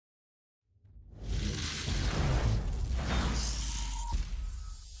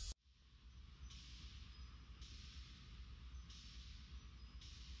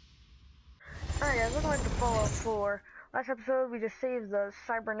guys, welcome back to Fallout 4. Last episode, we just saved the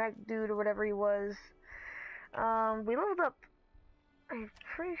cybernetic dude or whatever he was. We leveled up. I'm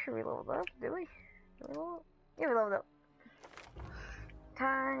pretty sure we leveled up, did we? Did we level up? Yeah, we leveled up.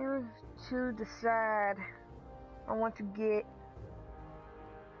 Time to decide. I want to get...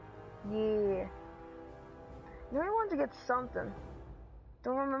 Yeah. I know I wanted to get something.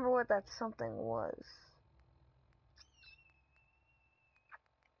 Don't remember what that something was.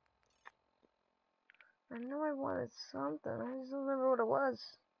 I know I wanted something, I just don't remember what it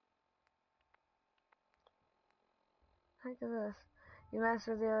was. Look at this. You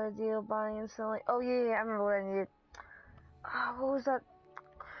master the ideal buying and selling. Oh yeah, I remember what I needed. What was that?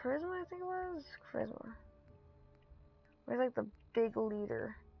 Charisma, I think it was? Charisma. Where's like the big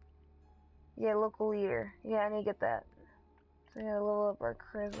leader? Yeah, local leader. Yeah, I need to get that. So I gotta level up our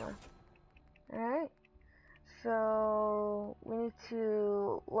charisma. Alright. So we need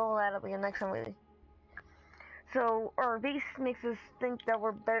to level that up again next time we. So our base makes us think that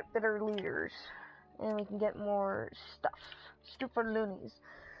we're better leaders, and we can get more stuff. Stupid loonies.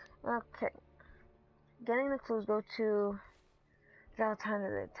 Okay. Getting the clues. Go to Valentine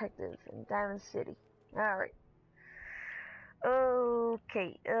the Detective in Diamond City. Alright.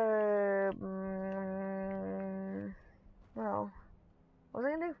 Okay. Well, what was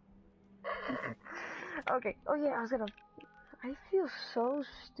I gonna do? Okay. Oh yeah, I was gonna. I feel so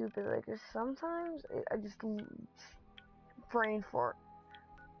stupid. Like sometimes I just brain fart.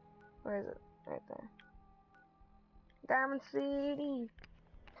 Where is it? Right there. Diamond City.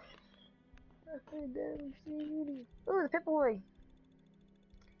 Okay, Diamond City. Ooh, the Pip-Boy.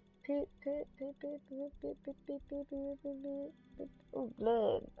 Pip. Ooh,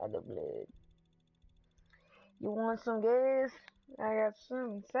 blood. I love blood. You want some gas? I got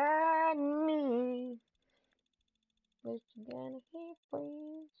some inside me. But you gotta hit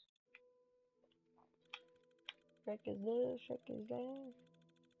friends. Shrek is there, Shrek is there.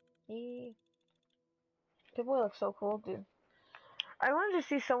 Yeah. Pip-Boy looks so cool, dude. I wanted to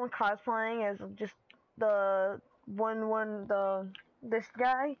see someone cosplaying as just the this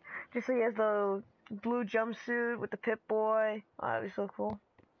guy. Just so he has the blue jumpsuit with the Pip-Boy. Oh, that'd be so cool.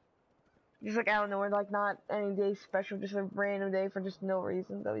 Just like out of nowhere, like not any day special, just a random day for just no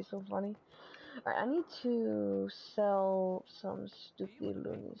reason. That'd be so funny. Alright, I need to sell some stupid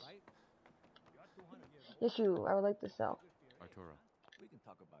loonies. Yes, you. I would like to sell. Arturo, we can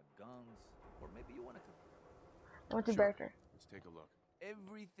talk about guns, or maybe you wanted to. I want to Sure. better. Let's take a look.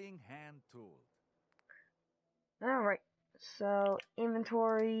 Everything hand-tooled. Alright, so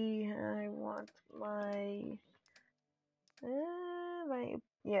inventory. I want my.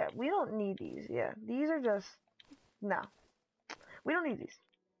 Yeah, we don't need these. Yeah, these are just. No. We don't need these.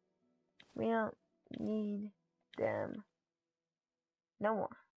 We don't need them. No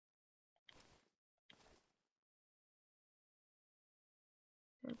more.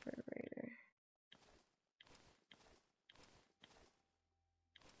 Refrigerator.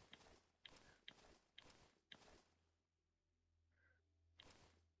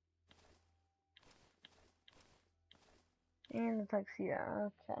 And the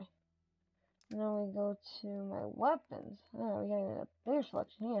tuxedo. Okay. Now we go to my weapons. Oh, we got a bigger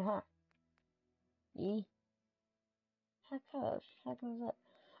selection here, huh? E. Heck, how is that?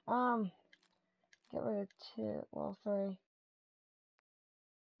 Get rid of 2. Well, 3.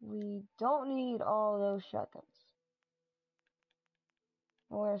 We don't need all those shotguns.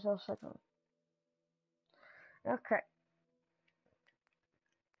 We'll wear ourselves second. Okay.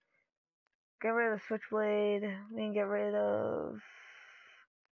 Get rid of the switchblade. We can get rid of.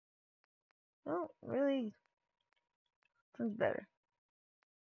 Oh, really? Sounds better.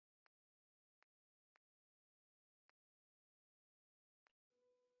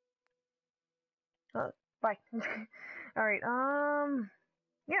 Oh, bye. Alright,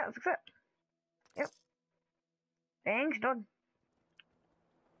 yeah, let's accept. Yep. Thanks, done.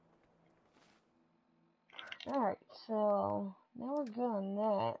 Alright, so now we're good on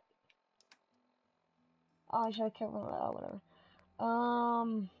that. Oh, I should have kept one of that. Oh, whatever.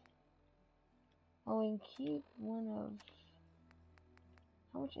 Well, we can keep one of.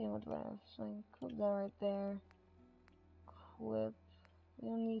 How much ammo do I have? So I can equip that right there. Equip. We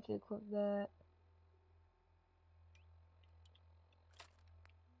don't need to equip that.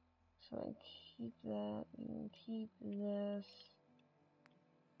 So I can keep that. We can keep this.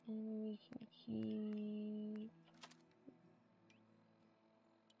 And we can keep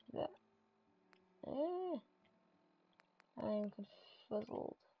that. I'm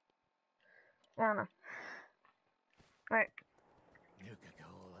confuzzled. I don't know. Alright.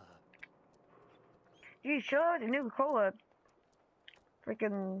 Nuka-Cola. You sure? The Nuka-Cola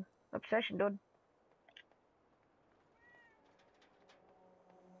freaking obsession, dude.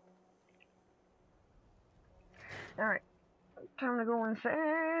 Alright, time to go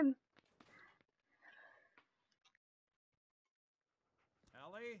inside.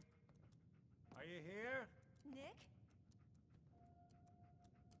 Ellie? Are you here? Nick?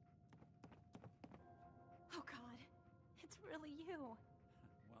 Oh God, it's really you.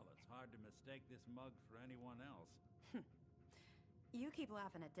 Well, it's hard to mistake this mug for anyone else. You keep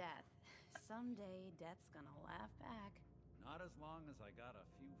laughing at death. Someday, death's gonna laugh back. Not as long as I got a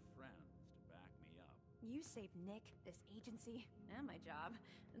few friends to back me up. You saved Nick, this agency, and my job.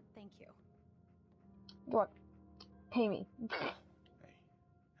 Thank you. What? Pay me. Hey,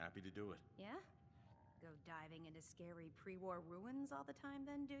 happy to do it. Yeah? Go diving into scary pre-war ruins all the time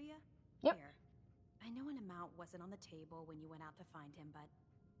then, do ya? Yep. Here. I know an amount wasn't on the table when you went out to find him, but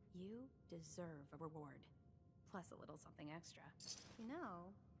you deserve a reward. Plus a little something extra. You know,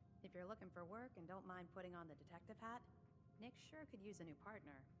 if you're looking for work and don't mind putting on the detective hat, Nick sure could use a new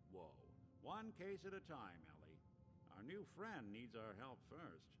partner. Whoa. One case at a time, Ellie. Our new friend needs our help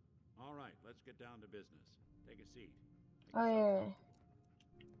first. All right, let's get down to business. Take a seat. Oh, yeah.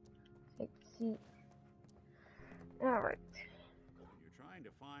 Take a seat. Alright. When you're trying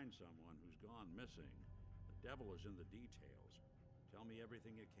to find someone who's gone missing, the devil is in the details. Tell me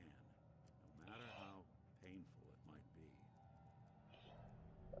everything you can, no matter how painful it might be.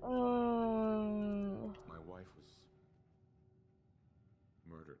 My wife was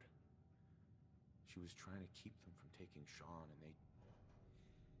murdered. She was trying to keep them from taking Sean, and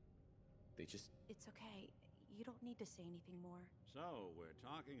they just... It's okay. You don't need to say anything more. So, we're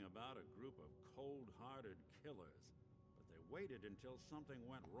talking about a group of cold-hearted killers, but they waited until something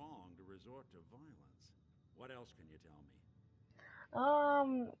went wrong to resort to violence. What else can you tell me?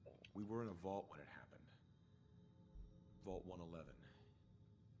 We were in a vault when it happened. Vault 111.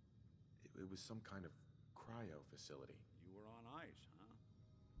 It was some kind of cryo facility. You were on ice, huh?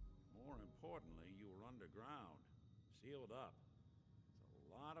 More importantly, you were underground, sealed up. It's a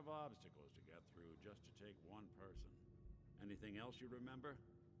lot of obstacles to get through just to take one person. Anything else you remember?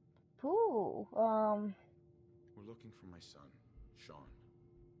 Ooh, We're looking for my son, Sean.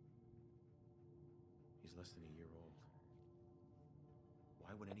 He's less than a year old.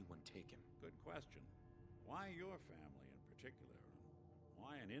 Why would anyone take him? Good question. Why your family in particular?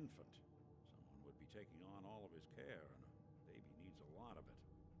 Why an infant? Someone would be taking on all of his care, and a baby needs a lot of it.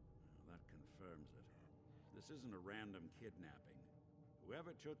 Well, that confirms it. This isn't a random kidnapping.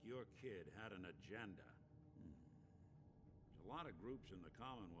 Whoever took your kid had an agenda. There's a lot of groups in the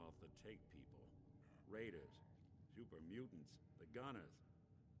Commonwealth that take people. Raiders, super mutants, the Gunners,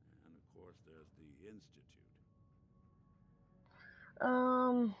 and of course there's the Institute.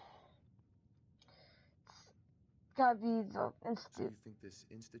 It's gotta be the So Institute. you think this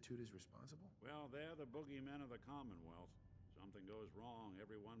institute is responsible? Well, they're the boogeymen of the Commonwealth. Something goes wrong,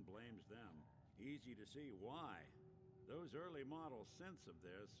 everyone blames them. Easy to see why. Those early model synths of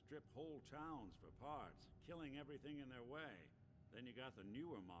theirs strip whole towns for parts, killing everything in their way. Then you got the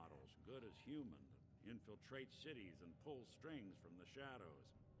newer models, good as human, that infiltrate cities and pull strings from the shadows.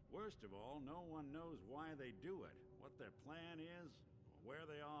 Worst of all, no one knows why they do it, what their plan is, or where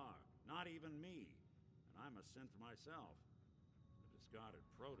they are. Not even me. And I'm a synth myself. A discarded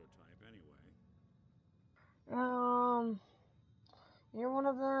prototype anyway. You're one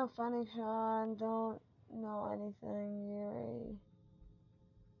of them, finding Sean, don't know anything,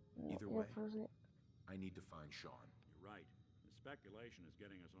 Either you're way, I need to find Sean. You're right. The speculation is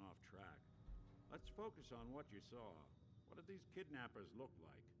getting us off track. Let's focus on what you saw. What did these kidnappers look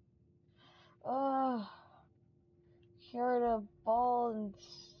like? Carried a ball and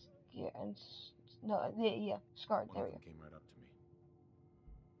no, yeah, scarred. One There of we them go. came right up to me.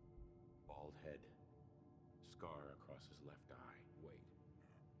 Bald head. Scar across his left eye. Wait.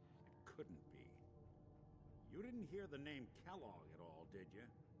 It couldn't be. You didn't hear the name Kellogg at all, did you?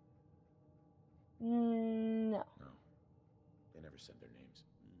 No. No. They never said their names.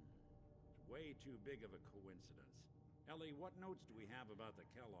 It's way too big of a coincidence. Ellie, what notes do we have about the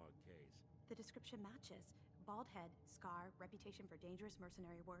Kellogg case? The description matches. Bald head, scar, reputation for dangerous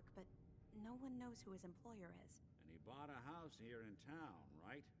mercenary work, but no one knows who his employer is. And he bought a house here in town,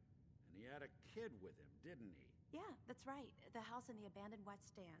 right? And he had a kid with him, didn't he? Yeah, that's right. The house in the abandoned West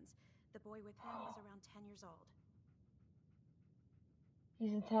Stands. The boy with him was around 10 years old.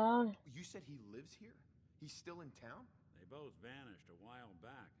 He's in town. You said he lives here? He's still in town? They both vanished a while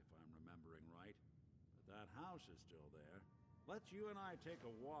back, if I'm remembering right. But that house is still there. Let's you and I take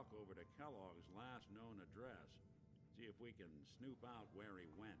a walk over to Kellogg's last known address. See if we can snoop out where he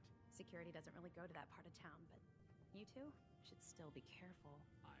went. Security doesn't really go to that part of town, but you two should still be careful.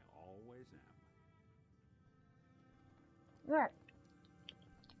 I always am. Alright.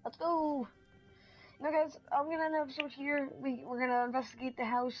 Let's go. No, guys, I'm gonna end the episode here. We're gonna investigate the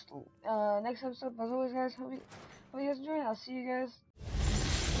house next episode. As always, guys, hope you guys enjoy. I'll see you guys